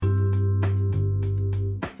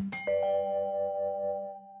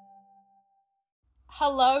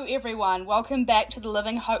Hello everyone, welcome back to the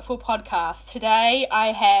Living Hopeful podcast. Today I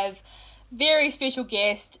have very special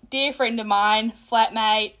guest, dear friend of mine,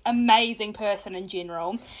 flatmate, amazing person in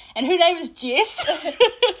general, and her name is Jess.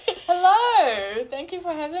 Hello, thank you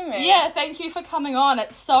for having me. Yeah, thank you for coming on.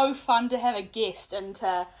 It's so fun to have a guest and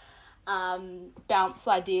to bounce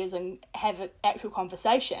ideas and have an actual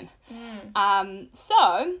conversation. So,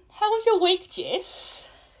 how was your week, Jess?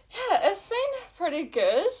 Yeah, it's been pretty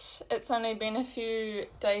good. It's only been a few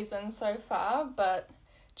days in so far, but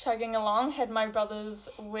chugging along. Had my brother's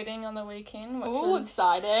wedding on the weekend, which was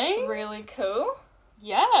exciting. Really cool.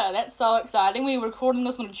 Yeah, that's so exciting. We're recording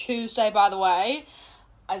this on a Tuesday, by the way.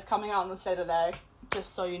 It's coming out on a Saturday,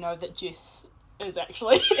 just so you know that Jess is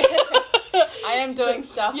actually... I am doing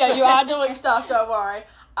stuff. Yeah, you are doing stuff, don't worry.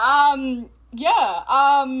 Yeah,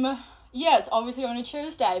 it's obviously on a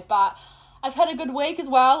Tuesday, but I've had a good week as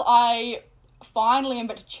well. I finally am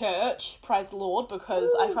back to church, praise the Lord, because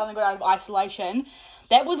I finally got out of isolation.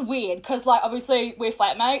 That was weird, because, obviously, we're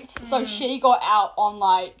flatmates, so she got out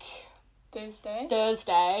on,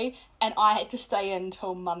 Thursday, and I had to stay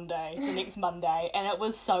until Monday, the next Monday, and it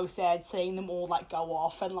was so sad seeing them all, go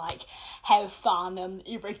off and, have fun and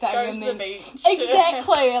everything. Go and to then, the beach.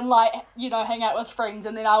 Exactly, and, hang out with friends,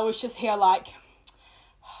 and then I was just here, I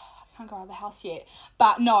can't go out of the house yet.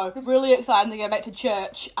 But, no, really excited to go back to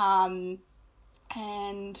church, and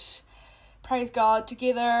praise God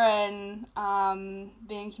together and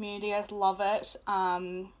be in community. I just love it.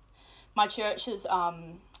 My church is...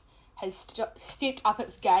 has stepped up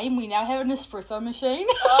its game. We now have an espresso machine.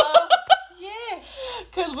 Oh, yes.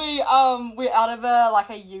 Because we're out of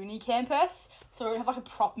a uni campus, so we don't have a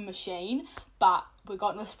proper machine, but we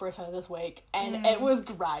got an espresso this week, and it was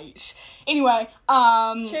great. Anyway,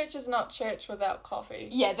 Church is not church without coffee.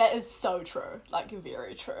 Yeah, that is so true.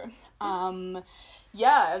 Very true.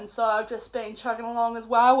 Yeah, and so I've just been chugging along as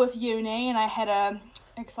well with uni, and I had a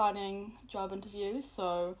exciting job interview,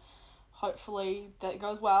 so hopefully that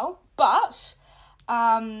goes well. But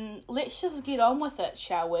let's just get on with it,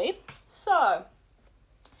 shall we? So,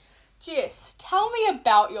 Jess, tell me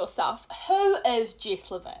about yourself. Who is Jess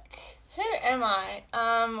Livick? Who am I?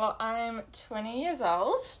 Well, I'm 20 years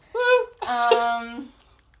old. Woo!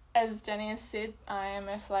 As Danny has said, I am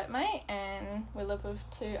a flatmate and we live with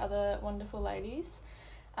two other wonderful ladies.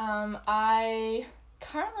 I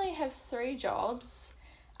currently have 3 jobs.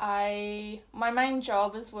 My main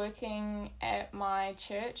job is working at my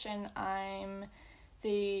church, and I'm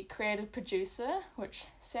the creative producer, which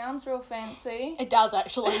sounds real fancy. It does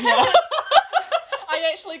actually, yeah. I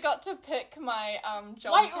actually got to pick my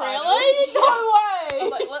job Wait, title. really? No way! I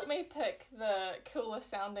was like, let me pick the coolest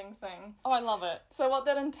sounding thing. Oh, I love it. So what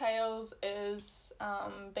that entails is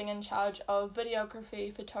being in charge of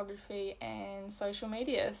videography, photography, and social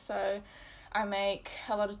media. So I make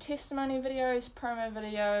a lot of testimony videos, promo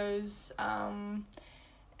videos,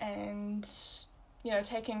 and,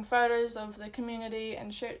 taking photos of the community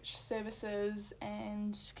and church services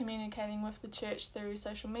and communicating with the church through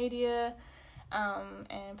social media,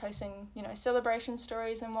 and posting, celebration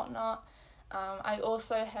stories and whatnot. I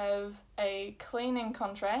also have a cleaning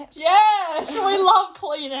contract. Yes! We love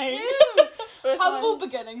cleaning! Humble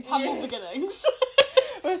beginnings.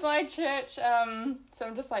 With my church, so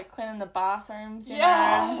I'm just cleaning the bathrooms, you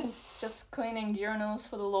know, just cleaning urinals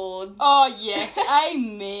for the Lord. Oh yes,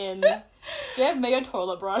 amen. Give me a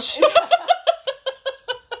toilet brush.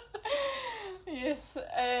 Yes,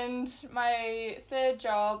 and my 3rd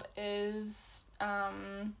job is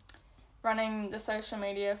running the social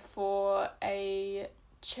media for a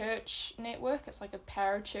church network. It's like a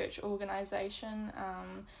parachurch organisation.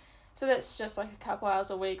 So that's just a couple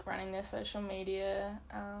hours a week running their social media.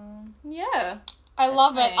 Yeah. I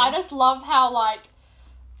love it. I just love how,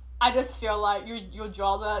 I just feel like your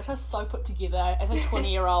jobs are just so put together as a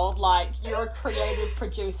 20-year-old. You're a creative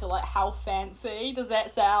producer. How fancy does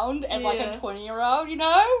that sound as, a 20-year-old, you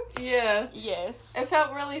know? Yeah. Yes. It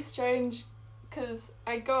felt really strange because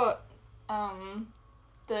I got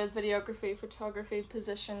the videography, photography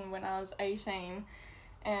position when I was 18,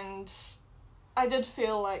 and I did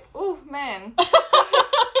feel oh man,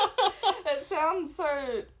 it sounds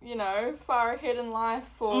so, far ahead in life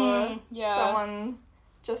for someone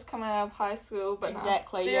just coming out of high school, but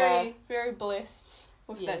exactly, very, very blessed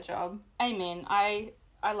with that job. Amen. I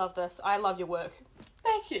love this. I love your work.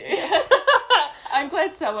 Thank you. Yes. I'm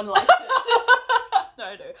glad someone likes it. No,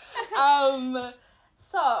 I do.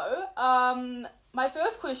 So, my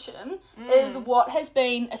first question is, what has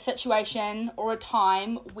been a situation or a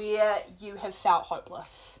time where you have felt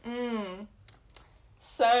hopeless?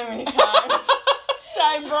 So many times.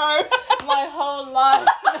 Same, bro. My whole life.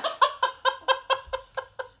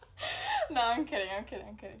 I'm kidding.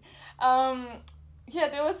 Yeah,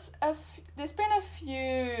 there's been a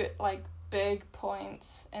few, like, big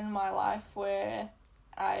points in my life where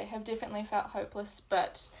I have definitely felt hopeless,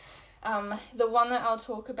 but the one that I'll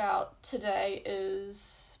talk about today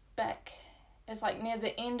is like near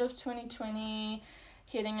the end of 2020,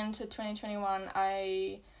 heading into 2021.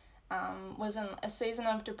 I was in a season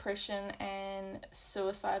of depression and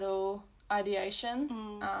suicidal ideation.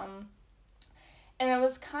 And it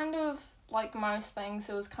was kind of like most things,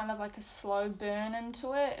 it was kind of like a slow burn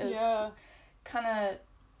into it. It was kind of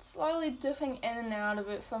slowly dipping in and out of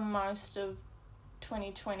it for most of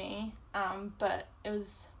 2020. But it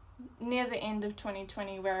was near the end of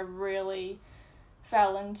 2020 where I really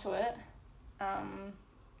fell into it.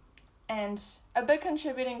 And a big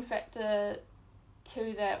contributing factor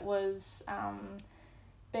to that was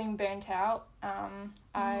being burnt out.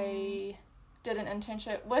 I did an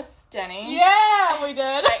internship with Danny. Yeah, we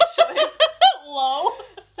did. Actually. Lol.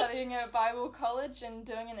 Studying at Bible college and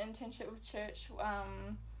doing an internship with church,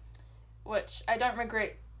 which I don't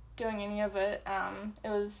regret doing any of it. It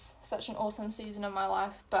was such an awesome season of my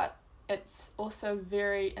life, but it's also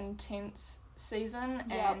very intense season,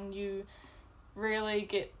 and you really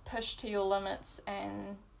get pushed to your limits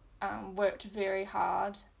and worked very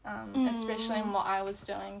hard, especially in what I was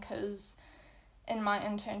doing, because in my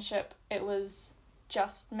internship it was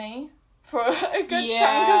just me for a good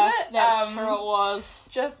chunk of it. That's true, it was.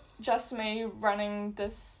 Just me running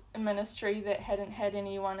this ministry that hadn't had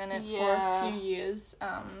anyone in it for a few years.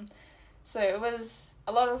 So it was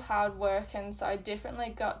a lot of hard work, and so I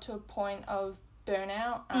definitely got to a point of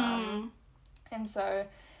burnout. And so,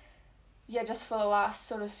 just for the last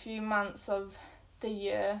sort of few months of the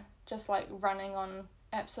year, just like running on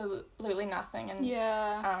absolutely nothing. And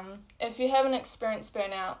if you haven't experienced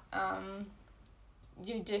burnout,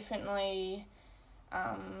 you definitely,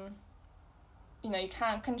 you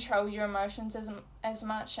can't control your emotions as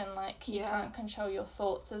much, and like you can't control your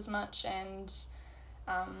thoughts as much, and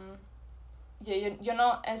you're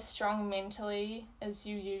not as strong mentally as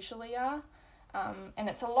you usually are, and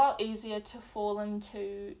it's a lot easier to fall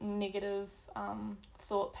into negative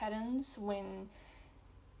thought patterns when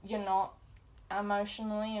you're not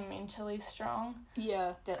emotionally and mentally strong.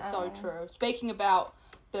 Yeah, that's so true. Speaking about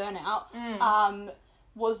burnout,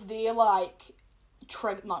 was there like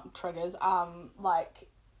not triggers, like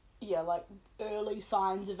early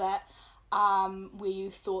signs of it, where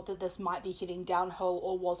you thought that this might be heading downhill,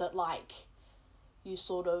 or was it like you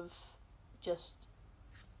sort of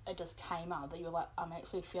it just came out that you were like, I'm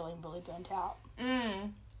actually feeling really burnt out?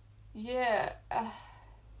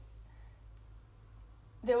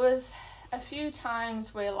 There was a few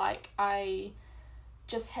times where like I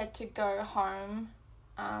just had to go home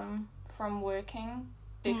from working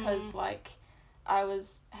because like I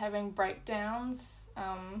was having breakdowns.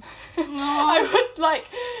 I would like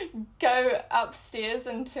go upstairs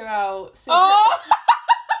into our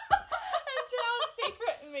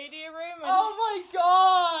secret media room and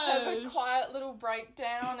have a quiet little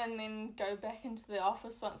breakdown, and then go back into the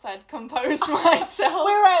office once I'd composed myself.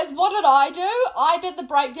 Whereas, what did I do? I did the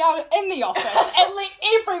breakdown in the office and let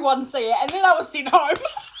everyone see it, and then I was sent home.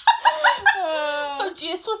 So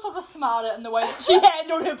Jess was sort of smarter in the way that she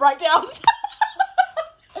handled her breakdowns.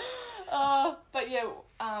 But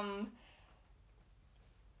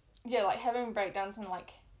like having breakdowns and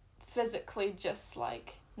like physically just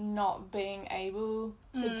like not being able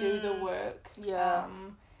to do the work,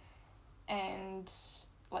 and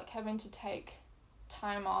like having to take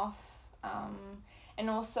time off, and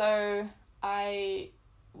also I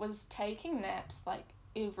was taking naps like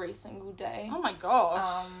every single day. Oh my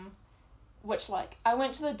gosh. Which like I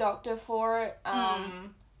went to the doctor for it,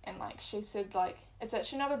 and like she said like it's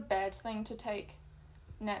actually not a bad thing to take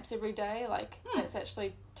naps every day, like it's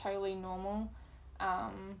actually totally normal,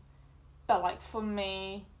 but like for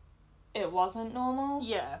me it wasn't normal.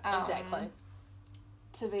 Exactly.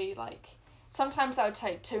 To be like, sometimes I would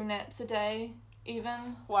take 2 naps a day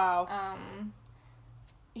even. Wow.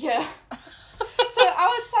 So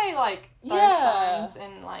I would say like those signs,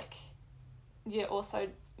 and like also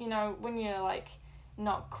when you're like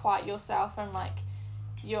not quite yourself, and like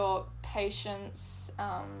your patience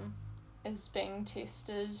is being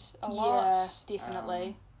tested a lot.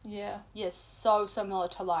 Definitely. Yes, so similar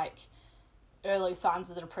to like early signs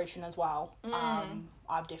of the depression as well.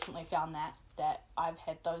 I've definitely found that I've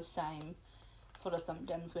had those same sort of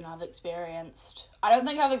symptoms when I've experienced, I don't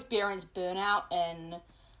think I've experienced burnout in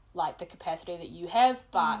like the capacity that you have,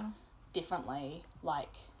 but definitely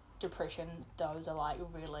like depression, those are like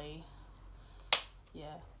really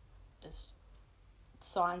just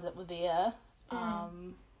signs that were there.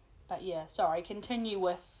 But yeah, sorry, continue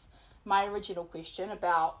with my original question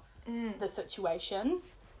about the situation.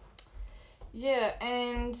 Yeah,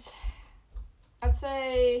 and I'd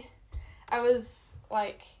say I was,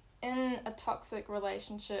 like, in a toxic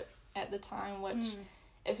relationship at the time, which,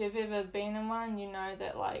 if you've ever been in one, you know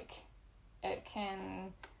that, like, it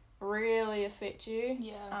can really affect you.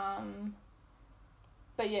 Yeah.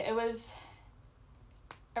 But yeah, it was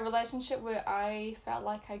a relationship where I felt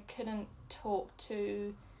like I couldn't talk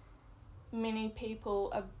to many people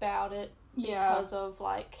about it because of,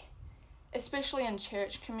 like, especially in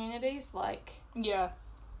church communities, like, yeah,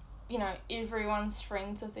 you know, everyone's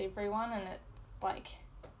friends with everyone, and it, like,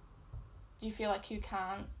 you feel like you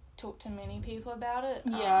can't talk to many people about it.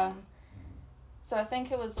 Yeah. So I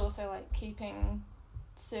think it was also, like, keeping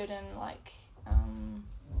certain, like,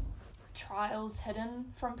 trials hidden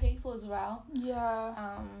from people as well.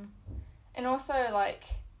 Yeah. And also, like,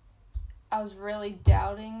 I was really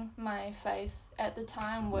doubting my faith at the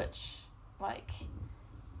time, which, like,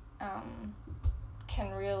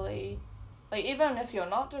 can really, like, even if you're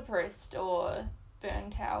not depressed or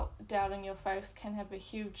burnt out, doubting your faith can have a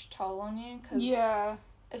huge toll on you. Cause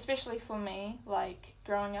especially for me, like,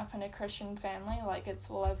 growing up in a Christian family, like, it's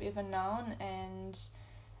all I've ever known, and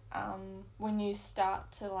when you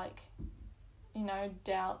start to, like, you know,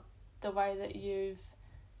 doubt the way that you've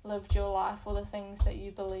lived your life or the things that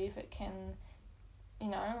you believe, it can, you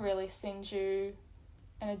know, really send you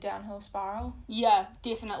in a downhill spiral. Yeah,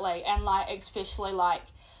 definitely. And, like, especially, like,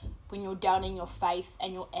 when you're doubting your faith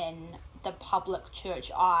and you're in the public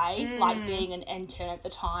church eye, like, being an intern at the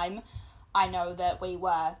time, I know that we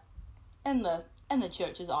were in the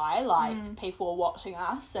church's eye, like, people were watching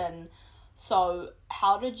us, and so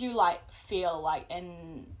how did you, like, feel, like,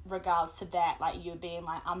 in regards to that, like, you being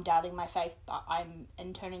like, I'm doubting my faith, but I'm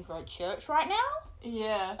interning for a church right now?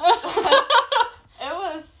 Yeah. It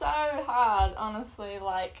was so hard, honestly,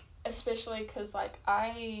 like, especially because, like,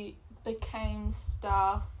 I became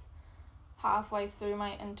staff halfway through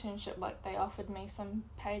my internship. Like, they offered me some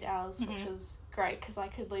paid hours, which was great because I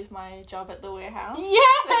could leave my job at the warehouse.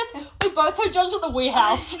 Yeah, we both had jobs at the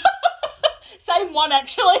warehouse. Same one,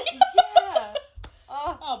 actually. Yeah.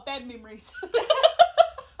 Oh, bad memories.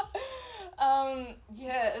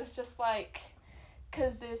 Yeah, it's just like,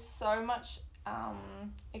 because there's so much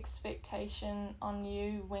expectation on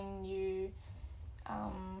you when you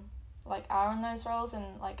like, are in those roles,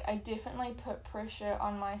 and, like, I definitely put pressure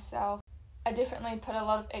on myself. I definitely put a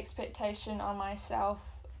lot of expectation on myself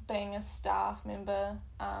being a staff member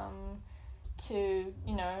to,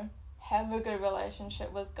 you know, have a good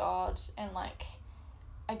relationship with God, and, like,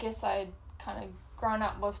 I guess I'd kind of grown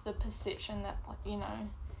up with the perception that, like, you know,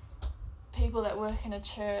 people that work in a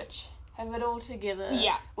church have it all together.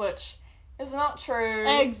 Yeah. Which is not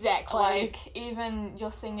true. Exactly. Like, even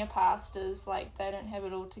your senior pastors, like, they don't have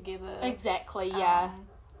it all together. Exactly, yeah.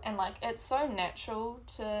 And, like, it's so natural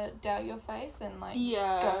to doubt your faith and, like,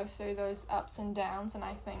 go through those ups and downs, and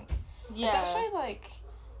I think it's actually, like,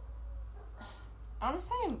 I don't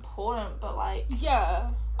say important, but, like...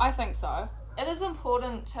 Yeah, I think so. It is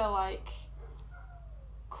important to, like,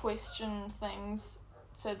 question things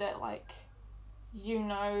so that, like, you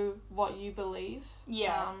know what you believe.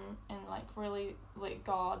 Yeah. And, like, really let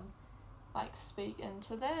God, like, speak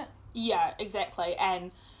into that. Yeah, exactly.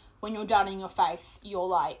 And when you're doubting your faith, you're,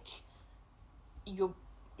 like, you're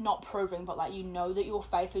not proving, but, like, you know that your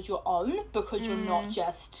faith is your own, because you're not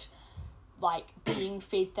just, like, being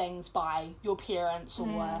fed things by your parents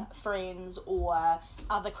or friends or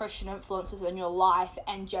other Christian influences in your life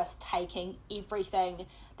and just taking everything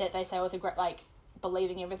that they say with a great, like,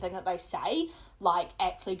 believing everything that they say. Like,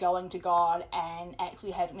 actually going to God and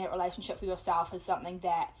actually having that relationship with yourself is something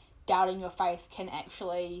that doubting your faith can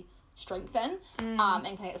actually strengthen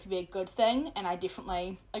and can actually be a good thing. And I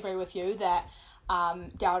definitely agree with you that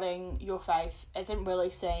doubting your faith isn't really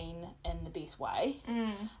seen in the best way,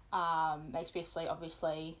 especially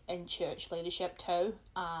obviously in church leadership too.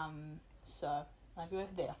 So I agree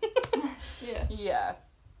with that. Yeah.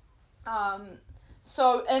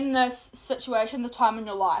 So in this situation, the time in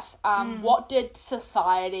your life, what did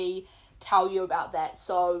society tell you about that?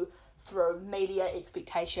 So through media,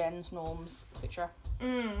 expectations, norms, etc.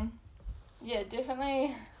 Yeah,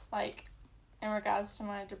 definitely, like, in regards to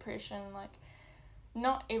my depression, like,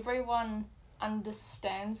 not everyone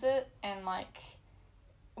understands it, and, like,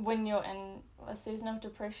 when you're in a season of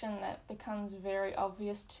depression, that becomes very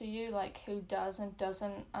obvious to you, like, who does and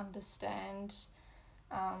doesn't understand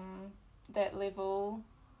that level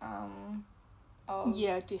of...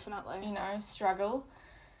 Yeah, definitely. You know, struggle.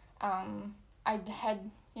 I'd had,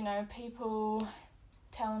 you know, people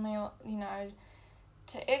telling me, you know,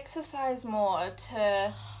 to exercise more,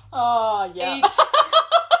 to Oh, yeah. eat,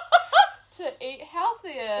 to eat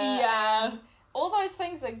healthier. Yeah. And all those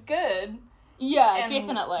things are good. Yeah, and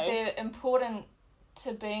definitely. They're important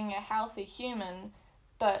to being a healthy human,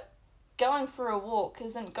 but going for a walk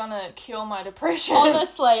isn't gonna cure my depression.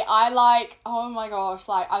 Honestly, oh my gosh,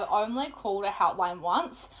 I've only called a helpline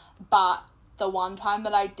once, but the one time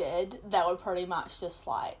that I did, they were pretty much just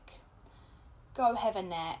go have a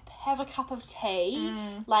nap, have a cup of tea,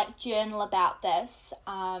 journal about this,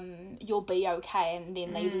 you'll be okay. And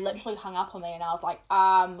then they literally hung up on me, and I was like,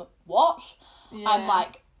 what?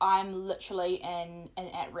 Yeah. I'm literally in an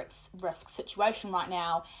at-risk situation right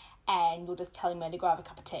now, and you're just telling me to go have a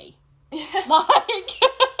cup of tea.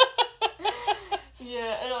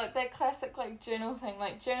 Yeah, that classic journal thing.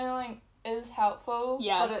 Journaling is helpful,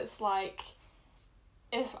 yeah, but it's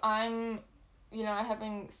if I'm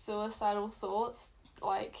having suicidal thoughts,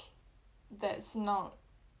 that's not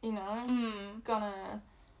gonna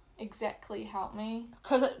exactly help me,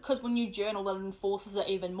 because when you journal, it enforces it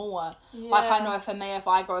even more. Yeah. I know for me, if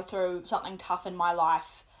I go through something tough in my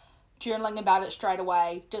life, journaling about it straight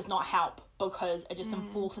away does not help, because it just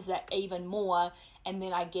enforces it even more, and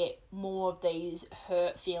then I get more of these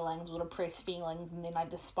hurt feelings or depressed feelings, and then I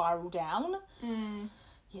just spiral down.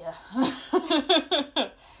 Yeah.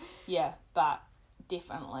 Yeah, but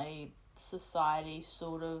definitely society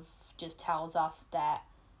sort of just tells us that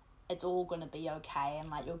it's all going to be okay, and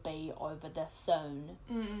you'll be over this soon,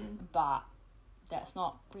 but that's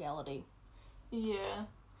not reality. Yeah,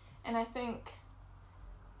 and I think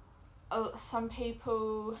some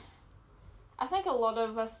people, I think a lot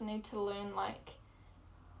of us need to learn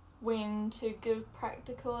when to give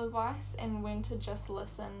practical advice and when to just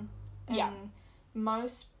listen. And yeah,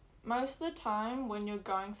 most of the time when you're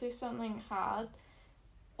going through something hard,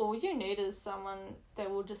 all you need is someone that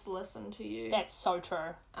will just listen to you. That's so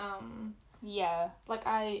true. Yeah.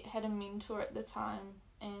 I had a mentor at the time,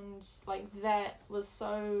 and that was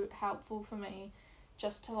so helpful for me,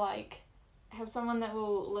 just to have someone that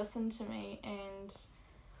will listen to me and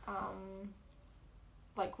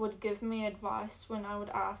would give me advice when I would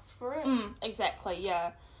ask for it. Exactly,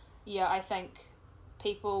 yeah. Yeah, I think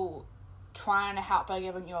people trying to help by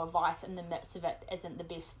giving you advice in the midst of it isn't the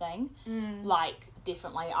best thing.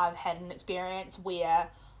 Definitely I've had an experience where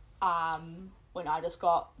when I just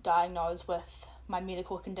got diagnosed with my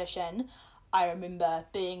medical condition, I remember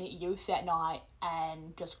being at youth that night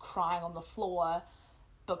and just crying on the floor,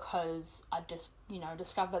 because I just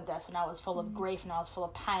discovered this, and I was full of grief and I was full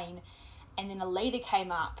of pain. And then a leader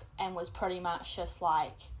came up and was pretty much just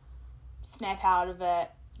snap out of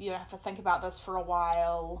it, you don't have to think about this for a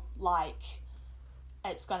while,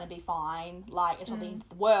 it's going to be fine, it's not the end of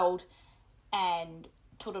the world, and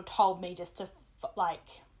sort of told me just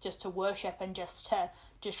to worship and just to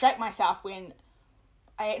distract myself when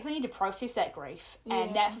I actually need to process that grief.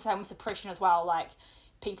 And that's the same with depression as well.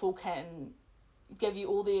 People can give you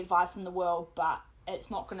all the advice in the world, but it's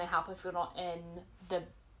not going to help if you're not in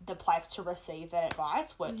the place to receive that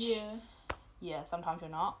advice, which sometimes you're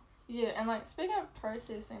not. Yeah, and speaking of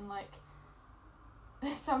processing,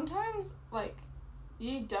 sometimes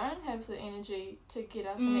you don't have the energy to get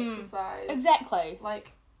up and exercise. Exactly.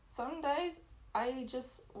 Some days I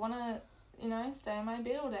just want to, stay in my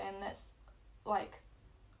bed all day, and that's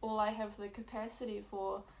all I have the capacity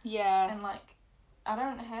for. Yeah. And I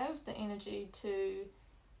don't have the energy to,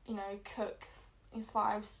 cook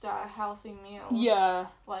 5-star healthy meals. Yeah.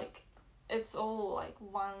 It's all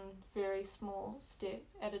one very small step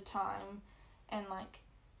at a time, and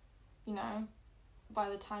by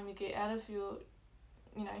the time you get out of your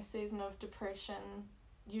season of depression,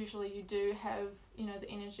 usually you do have the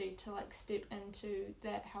energy to step into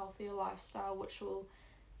that healthier lifestyle, which will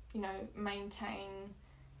maintain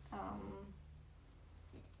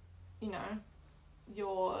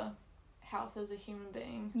your health as a human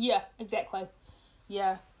being. Yeah, exactly.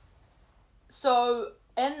 Yeah. So,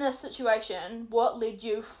 in this situation, what led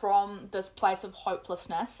you from this place of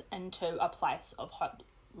hopelessness into a place of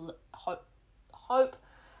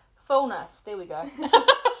hopefulness? There we go.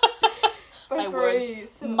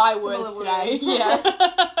 my words today.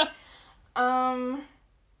 Yeah.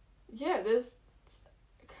 Yeah, there's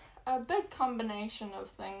a big combination of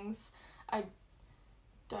things. I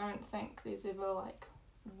don't think there's ever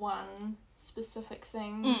one specific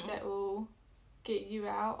thing that will get you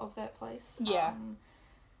out of that place. Yeah.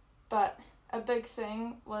 But a big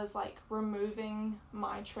thing was removing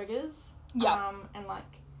my triggers. Yeah. And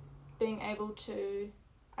being able to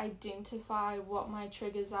identify what my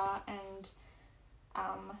triggers are, and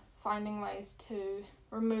finding ways to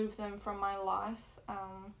remove them from my life.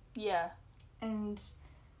 Yeah. And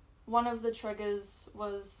one of the triggers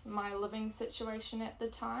was my living situation at the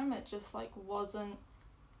time. It just, like, wasn't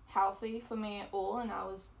healthy for me at all, and I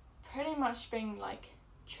was pretty much being, like,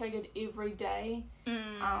 triggered every day.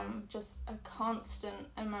 Just a constant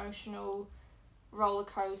emotional roller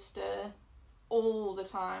coaster all the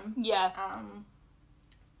time. Yeah.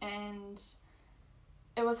 And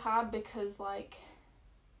it was hard because, like,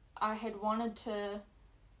 I had wanted to,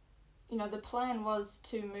 the plan was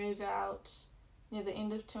to move out near the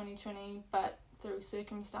end of 2020, but through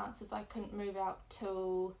circumstances I couldn't move out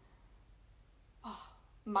till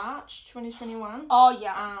March 2021. Oh,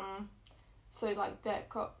 yeah. So, like, that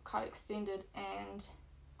got quite extended, and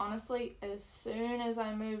honestly, as soon as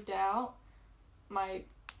I moved out, my,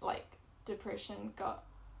 like, depression got,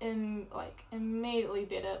 immediately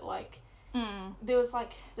better. Like, there was,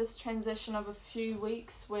 like, this transition of a few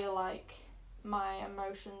weeks where, like, my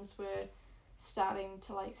emotions were starting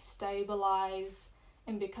to, like, stabilize,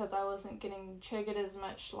 and because I wasn't getting triggered as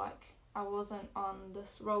much, like, I wasn't on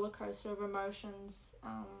this roller coaster of emotions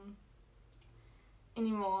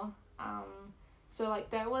anymore. So, like,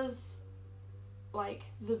 that was, like,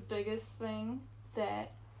 the biggest thing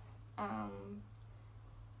that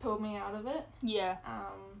pulled me out of it. Yeah.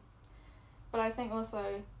 But I think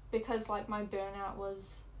also because, like, my burnout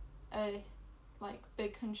was a, like,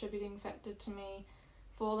 big contributing factor to me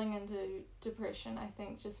falling into depression, I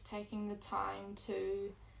think just taking the time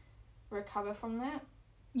to recover from that.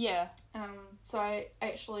 Yeah. So I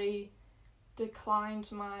actually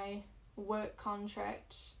declined my work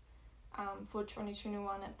contract for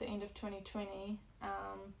 2021 at the end of 2020,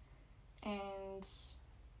 and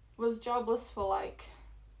was jobless for, like,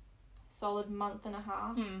 a solid month and a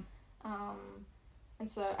half. And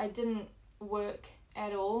so I didn't work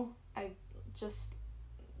at all. I just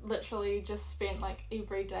literally just spent, like,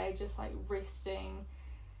 every day just, like, resting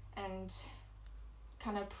and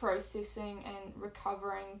kind of processing and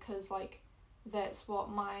recovering, because, like, that's what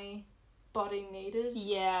my body needed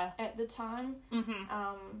at the time.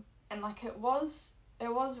 And, like, it was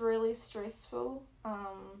really stressful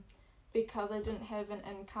because I didn't have an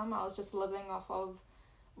income. I was just living off of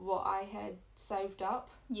what I had saved up.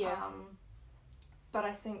 But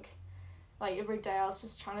I think, like, every day I was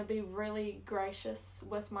just trying to be really gracious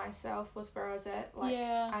with myself, with where I was at. Like,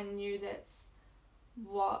 I knew that's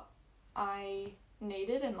what I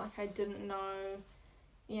needed, and, like, I didn't know,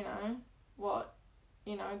 what,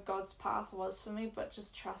 God's path was for me, but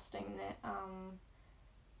just trusting that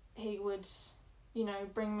he would,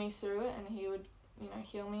 bring me through it, and he would,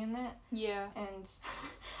 heal me in that. And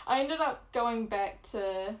I ended up going back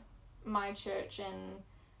to my church and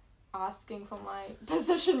asking for my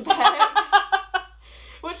position back,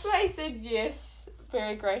 which they said yes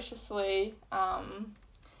very graciously,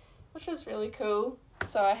 which was really cool.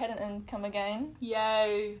 So I had an income again.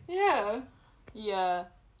 Yay. Yeah.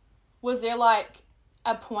 Was there, like,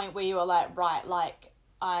 a point where you were like, right, like,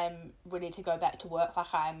 I'm ready to go back to work, like,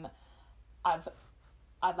 I've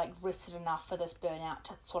like rested enough for this burnout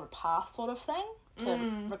to sort of pass, sort of thing,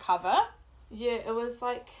 to recover? Yeah, it was,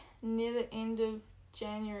 like, near the end of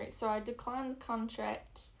January. So I declined the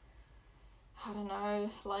contract, I don't know,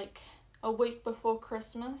 like, a week before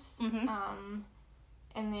Christmas. And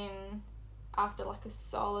then after, like, a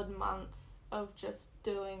solid month of just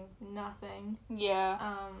doing nothing,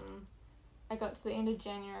 I got to the end of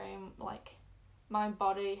January and, like, my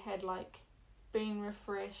body had, like, been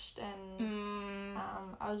refreshed, and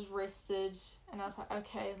I was rested, and I was like,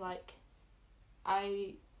 okay, like,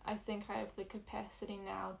 I think I have the capacity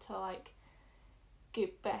now to, like,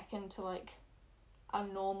 get back into, like, a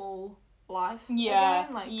normal life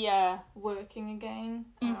again, like, working again.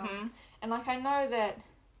 And, like, I know that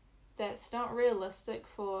that's not realistic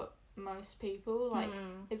for most people. Like,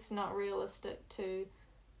 it's not realistic to,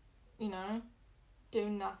 do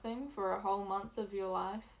nothing for a whole month of your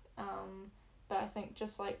life. But I think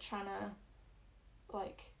just, like, trying to,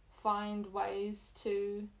 like, find ways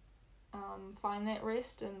to find that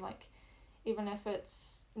rest, and, like, even if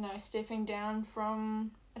it's, stepping down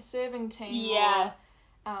from a serving team,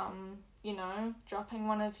 or dropping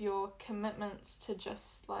one of your commitments to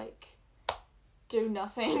just, like, do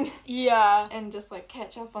nothing, and just, like,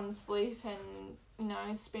 catch up on sleep and,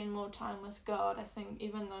 spend more time with God. I think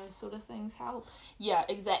even those sort of things help. Yeah,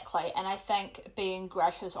 exactly. And I think being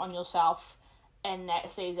gracious on yourself in that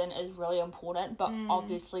season is really important, but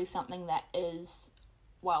obviously something that is,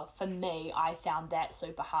 well, for me, I found that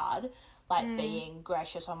super hard, like, being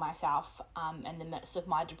gracious on myself in the midst of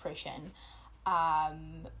my depression.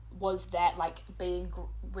 Was that, like, being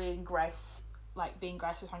gracious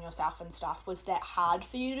on yourself and stuff, was that hard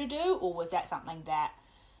for you to do, or was that something that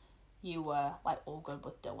you were, like, all good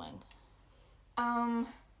with doing?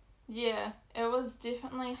 Yeah, it was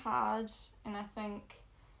definitely hard, and I think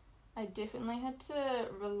I definitely had to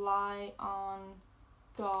rely on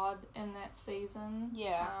God in that season.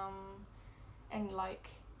 Yeah. And, like,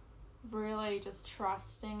 really just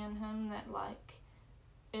trusting in him that, like,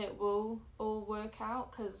 it will all work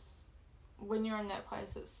out, because when you're in that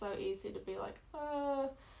place, it's so easy to be like,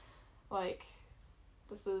 like,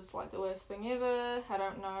 this is, like, the worst thing ever, I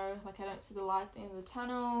don't know, like, I don't see the light at the end of the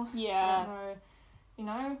tunnel, Yeah. I don't know, you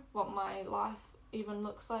know, what my life even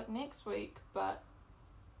looks like next week, but,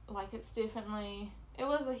 like, it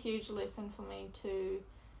was a huge lesson for me to,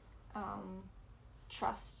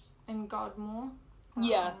 trust in God more.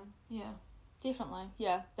 Yeah. Yeah. Definitely.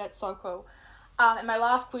 Yeah, that's so cool. And my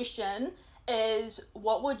last question is,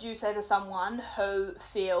 what would you say to someone who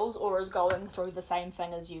feels or is going through the same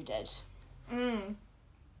thing as you did?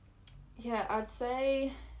 Yeah, I'd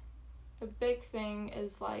say a big thing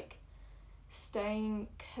is, like, staying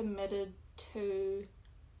committed to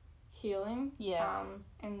healing. Yeah.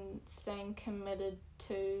 And staying committed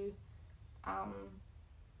to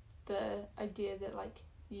the idea that, like,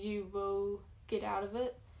 you will get out of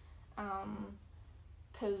it.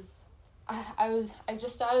 Because I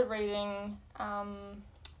just started reading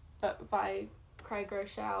by Craig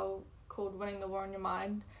Rochelle called Winning the War in Your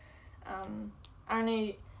Mind.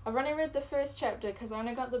 I've only read the first chapter because I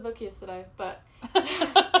only got the book yesterday, but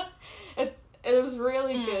it was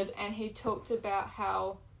really good, and he talked about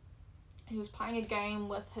how he was playing a game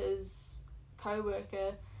with his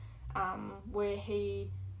co-worker where his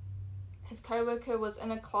co-worker was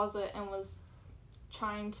in a closet and was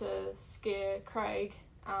trying to scare Craig,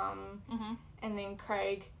 and then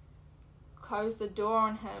Craig closed the door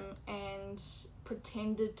on him and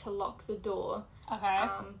pretended to lock the door. Okay.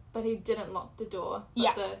 But he didn't lock the door. But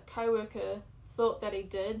Yeah. the co-worker thought that he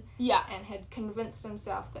did. Yeah. And had convinced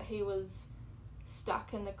himself that he was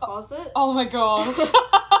stuck in the closet. Oh my gosh.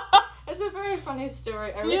 It's a very funny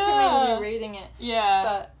story. I recommend you reading it.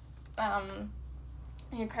 Yeah.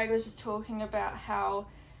 But Craig was just talking about how,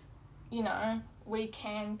 you know, we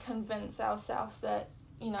can convince ourselves that,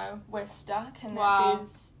 you know, we're stuck and that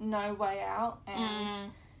there's no way out.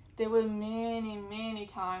 And there were many, many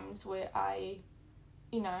times where I,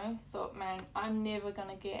 you know, thought, man, I'm never going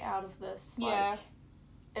to get out of this. Yeah.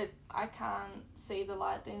 Like, I can't see the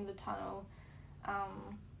light at the end of the tunnel.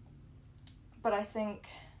 But I think,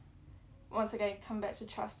 once again, come back to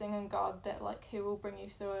trusting in God that, like, he will bring you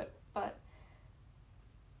through it. But,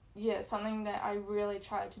 yeah, something that I really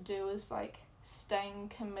tried to do is, like, staying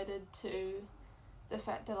committed to the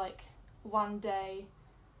fact that, like, one day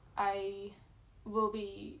I will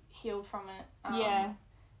be healed from it.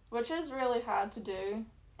 Which is really hard to do,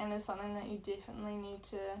 and is something that you definitely need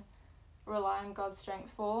to rely on God's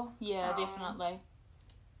strength for. Yeah, definitely.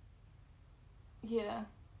 Yeah.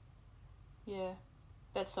 Yeah.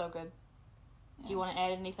 That's so good. Do you want to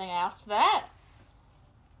add anything else to that?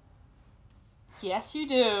 Yes, you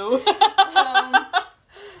do.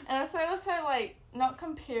 And I'd say also, like, not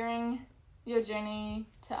comparing your journey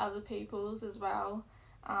to other people's as well.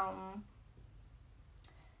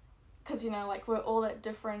 Because, you know, like, we're all at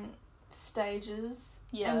different stages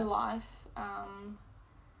in life.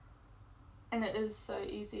 And it is so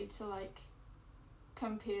easy to, like,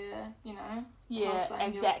 compare, you know? Yeah,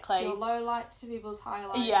 exactly. Your lowlights to people's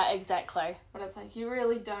highlights. Yeah, exactly. But it's like, you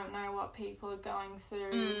really don't know what people are going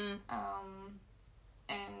through.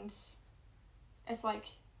 And it's like,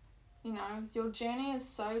 you know, your journey is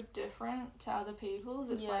so different to other people's.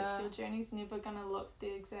 It's like, your journey's never going to look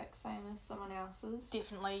the exact same as someone else's.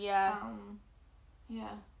 Definitely, yeah.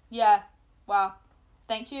 Yeah. Wow.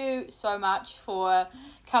 Thank you so much for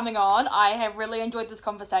coming on. I have really enjoyed this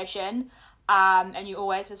conversation. And you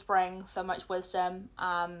always just bring so much wisdom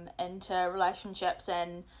into relationships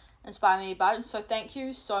and inspire me about it. So thank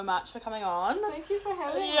you so much for coming on. Thank you for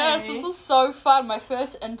having me. Yes, this is so fun. My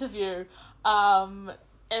first interview. I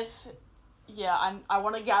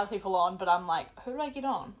want to gather people on, but I'm like, who do I get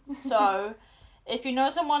on? So if you know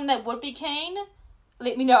someone that would be keen,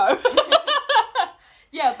 let me know.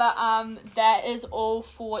 Yeah, but that is all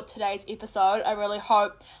for today's episode. I really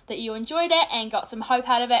hope that you enjoyed it and got some hope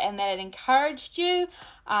out of it and that it encouraged you.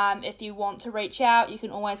 If you want to reach out, you can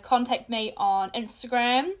always contact me on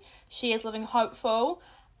Instagram. She is Living Hopeful.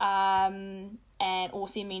 And or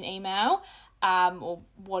send me an email. Or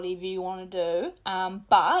whatever you want to do.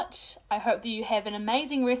 But I hope that you have an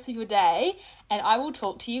amazing rest of your day. And I will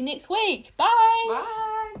talk to you next week. Bye!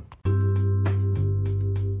 Bye!